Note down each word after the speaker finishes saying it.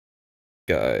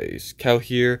Guys, Cal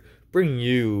here, bringing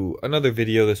you another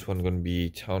video. This one going to be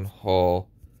Town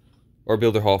Hall or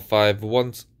Builder Hall 5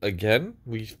 once again.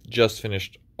 We just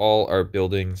finished all our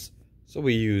buildings, so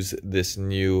we use this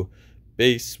new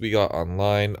base we got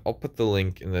online. I'll put the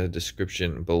link in the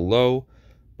description below,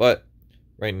 but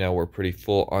right now we're pretty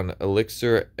full on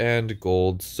elixir and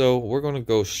gold, so we're going to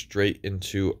go straight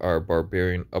into our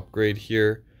barbarian upgrade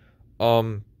here.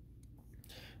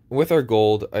 With our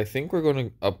gold, I think we're going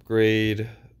to upgrade.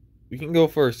 We can go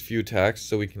for a few attacks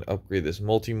so we can upgrade this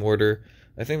multi-mortar.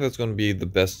 I think that's going to be the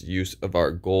best use of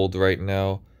our gold right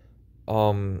now.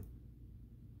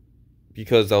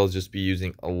 Because I'll just be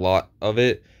using a lot of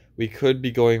it. We could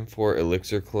be going for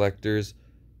elixir collectors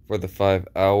for the 5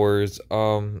 hours.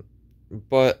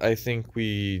 But I think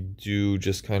we do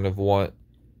just kind of want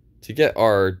to get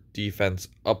our defense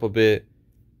up a bit,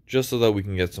 just so that we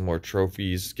can get some more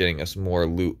trophies, getting us more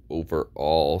loot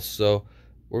overall. So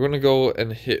we're going to go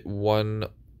and hit one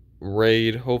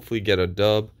raid, hopefully get a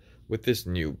dub with this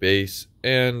new base.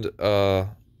 And yeah,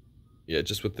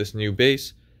 just with this new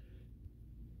base,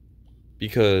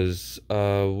 because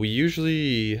we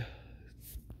usually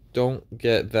don't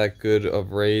get that good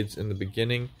of raids in the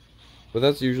beginning, but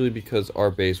that's usually because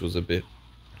our base was a bit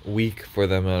weak for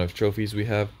the amount of trophies we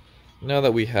have. Now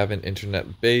that we have an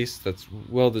internet base that's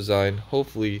well designed,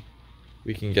 hopefully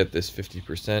we can get this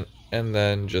 50% and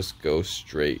then just go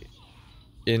straight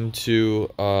into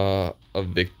a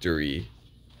victory.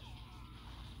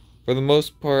 For the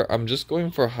most part, I'm just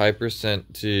going for high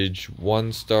percentage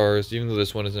 1 stars, even though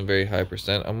this one isn't very high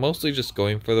percent. I'm mostly just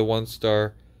going for the 1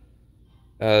 star,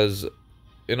 as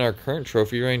in our current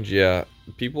trophy range, yeah,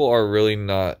 people are really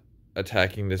not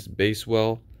attacking this base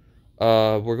well.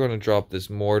 We're going to drop this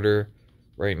mortar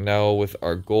right now with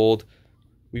our gold.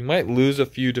 We might lose a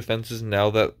few defenses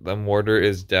now that the mortar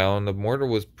is down. The mortar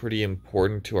was pretty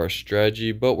important to our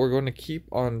strategy, but we're going to keep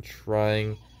on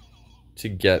trying to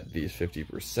get these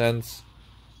 50%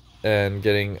 and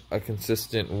getting a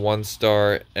consistent 1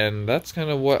 star. And that's kind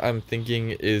of what I'm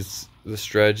thinking is the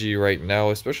strategy right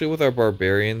now, especially with our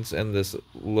barbarians and this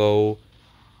low,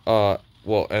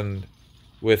 and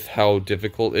with how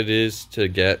difficult it is to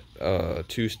get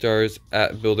 2 stars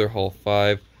at Builder Hall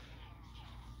 5.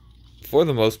 For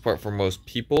the most part, for most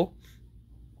people,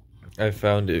 I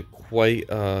found it quite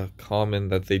common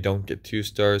that they don't get 2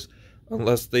 stars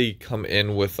unless they come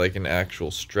in with like an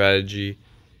actual strategy.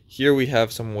 Here we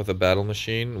have someone with a battle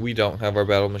machine. We don't have our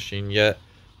battle machine yet,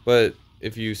 but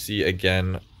if you see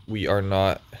again, we are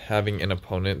not having an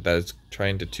opponent that is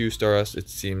trying to 2-star us. It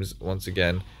seems once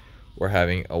again we're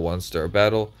having a 1-star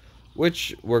battle,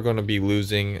 which we're going to be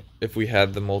losing. If we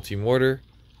had the multi-mortar,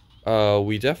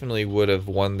 we definitely would have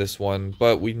won this one,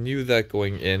 but we knew that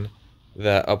going in,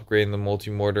 that upgrading the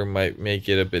multi-mortar might make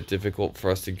it a bit difficult for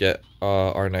us to get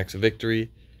our next victory,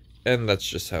 and that's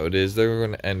just how it is. They're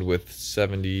going to end with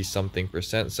 70 something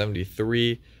percent,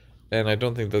 73, and I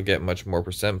don't think they'll get much more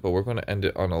percent, but we're going to end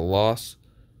it on a loss.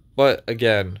 But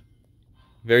again,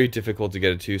 very difficult to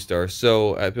get a 2-star.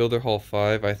 So at Builder Hall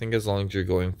 5, I think as long as you're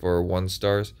going for 1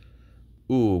 stars.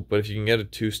 Ooh, but if you can get a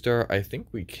 2-star, I think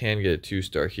we can get a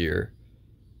 2-star here.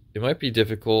 It might be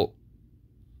difficult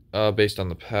based on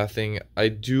the pathing. I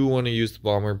do want to use the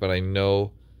bomber, but I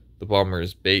know the bomber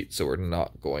is bait, so we're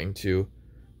not going to.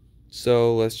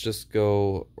 So let's just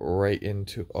go right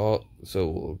into so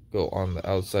we'll go on the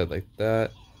outside like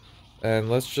that.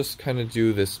 And let's just kind of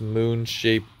do this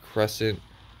moon-shaped crescent.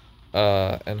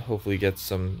 And hopefully get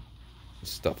some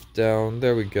stuff down.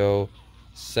 There we go.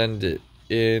 Send it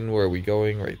in. Where are we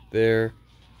going? Right there.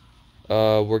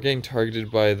 We're getting targeted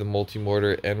by the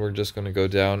multi-mortar, and we're just going to go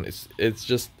down.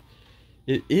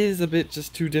 It is a bit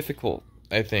just too difficult,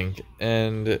 I think.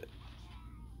 And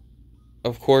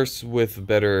of course, with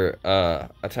better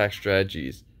attack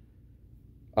strategies,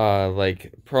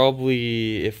 like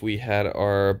probably if we had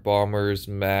our bombers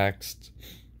maxed,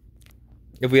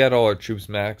 if we had all our troops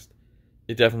maxed,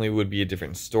 it definitely would be a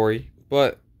different story,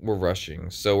 but we're rushing,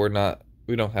 so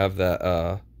we don't have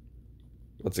that,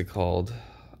 what's it called,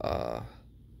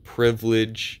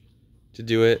 privilege to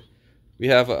do it. We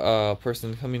have a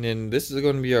person coming in. This is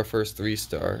going to be our first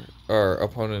 3-star. Our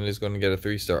opponent is going to get a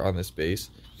 3-star on this base.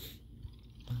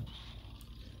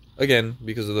 Again,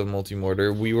 because of the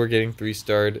multi-mortar, we were getting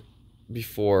 3-starred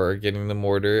before getting the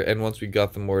mortar, and once we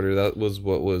got the mortar, that was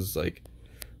what was, like,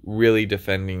 really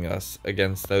defending us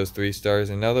against those 3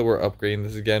 stars. And now that we're upgrading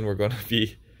this again, we're going to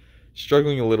be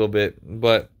struggling a little bit,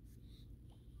 but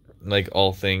like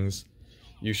all things,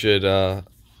 you should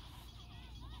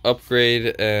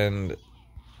upgrade, and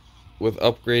with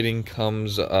upgrading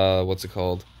comes what's it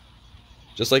called,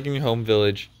 just like in your home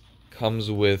village, comes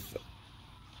with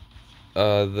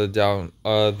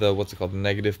the what's it called, the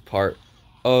negative part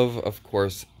of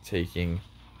course taking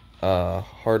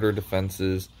harder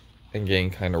defenses and getting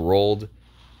kind of rolled.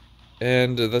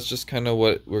 And that's just kind of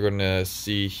what we're gonna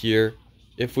see here.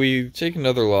 If we take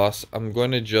another loss, I'm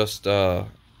going to just cut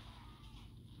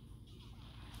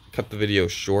the video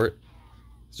short,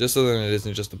 just so that it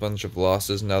isn't just a bunch of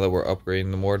losses now that we're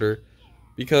upgrading the mortar,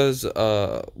 because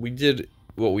we did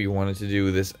what we wanted to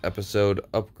do this episode,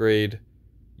 upgrade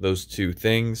those two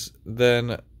things.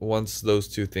 Then once those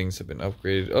two things have been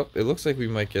upgraded, oh, it looks like we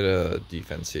might get a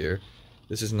defense here.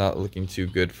 This is not looking too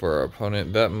good for our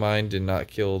opponent. That mine did not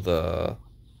kill the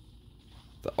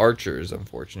archers,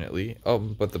 unfortunately. Oh,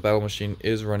 but the battle machine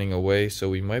is running away, so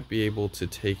we might be able to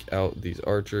take out these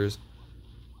archers.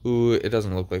 Ooh, it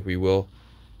doesn't look like we will.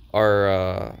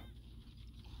 Our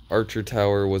archer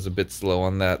tower was a bit slow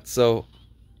on that, so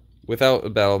without a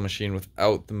battle machine,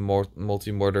 without the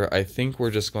multi-mortar, I think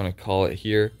we're just going to call it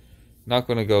here. Not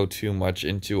going to go too much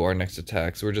into our next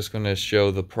attacks. We're just going to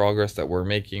show the progress that we're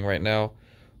making right now.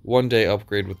 1 day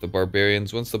upgrade with the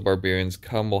barbarians. Once the barbarians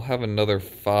come, we'll have another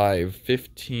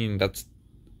 15, that's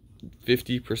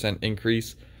 50%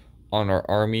 increase on our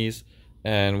armies.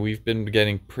 And we've been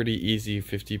getting pretty easy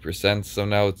 50%, so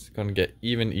now it's going to get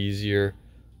even easier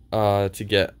to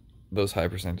get those high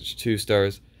percentage 2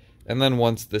 stars. And then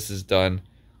once this is done,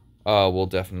 we'll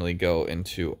definitely go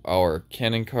into our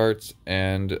cannon carts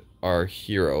and our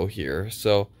hero here.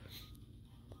 So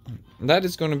that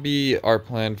is going to be our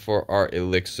plan for our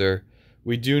elixir.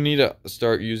 We do need to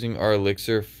start using our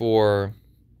elixir for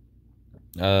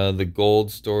the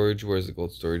gold storage. Where's the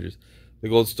gold storage? The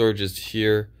gold storage is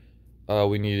here.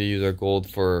 We need to use our gold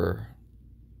for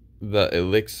the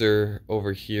elixir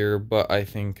over here, but I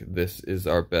think this is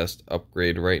our best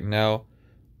upgrade right now.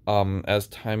 As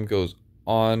time goes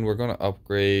on, we're going to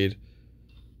upgrade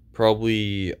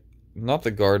probably not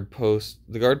the guard post.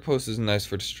 The guard post is nice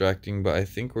for distracting, but I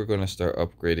think we're going to start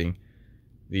upgrading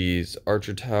these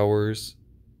archer towers,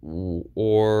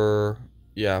 or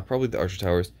yeah, probably the archer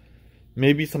towers.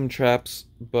 Maybe some traps,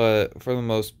 but for the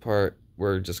most part,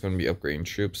 we're just going to be upgrading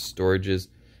troops, storages,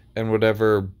 and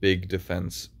whatever big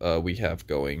defense we have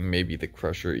going. Maybe the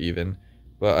crusher even,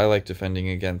 but I like defending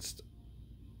against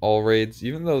all raids.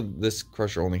 Even though this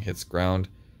crusher only hits ground,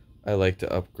 I like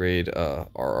to upgrade our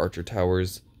archer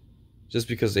towers just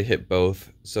because they hit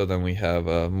both, so then we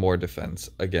have more defense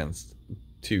against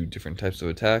 2 different types of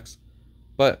attacks.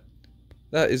 But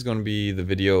that is going to be the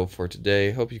video for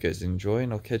today. Hope you guys enjoy,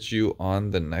 and I'll catch you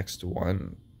on the next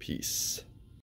one. Peace.